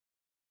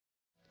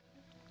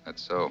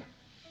That's so.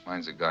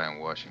 Mine's a guy in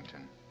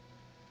Washington.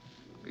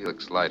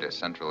 Felix Leiter,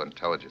 Central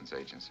Intelligence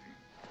Agency.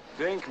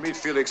 Dink, meet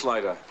Felix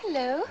Leiter.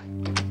 Hello.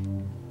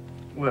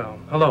 Well,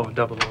 hello,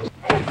 Double O.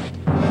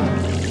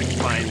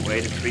 Fine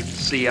way to treat the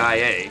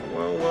CIA.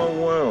 Well.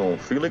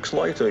 Felix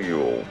Leiter,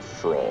 you old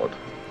fraud.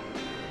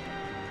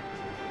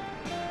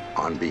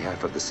 On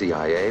behalf of the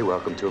CIA,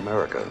 welcome to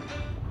America.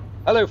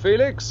 Hello,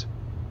 Felix.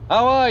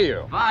 How are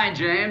you? Fine,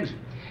 James.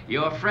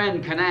 Your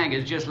friend Kanang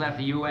has just left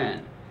the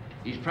UN.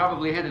 He's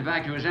probably headed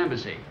back to his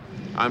embassy.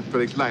 I'm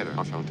Felix Leiter.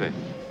 Enchanté.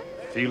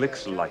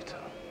 Felix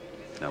Leiter.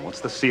 Now,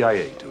 what's the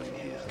CIA doing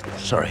here?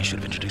 Sorry, I should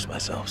have introduced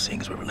myself, seeing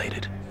as we're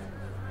related.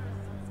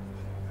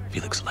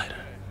 Felix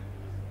Leiter.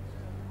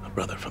 A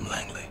brother from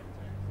Langley.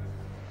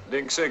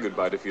 Dink, say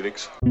goodbye to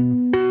Felix.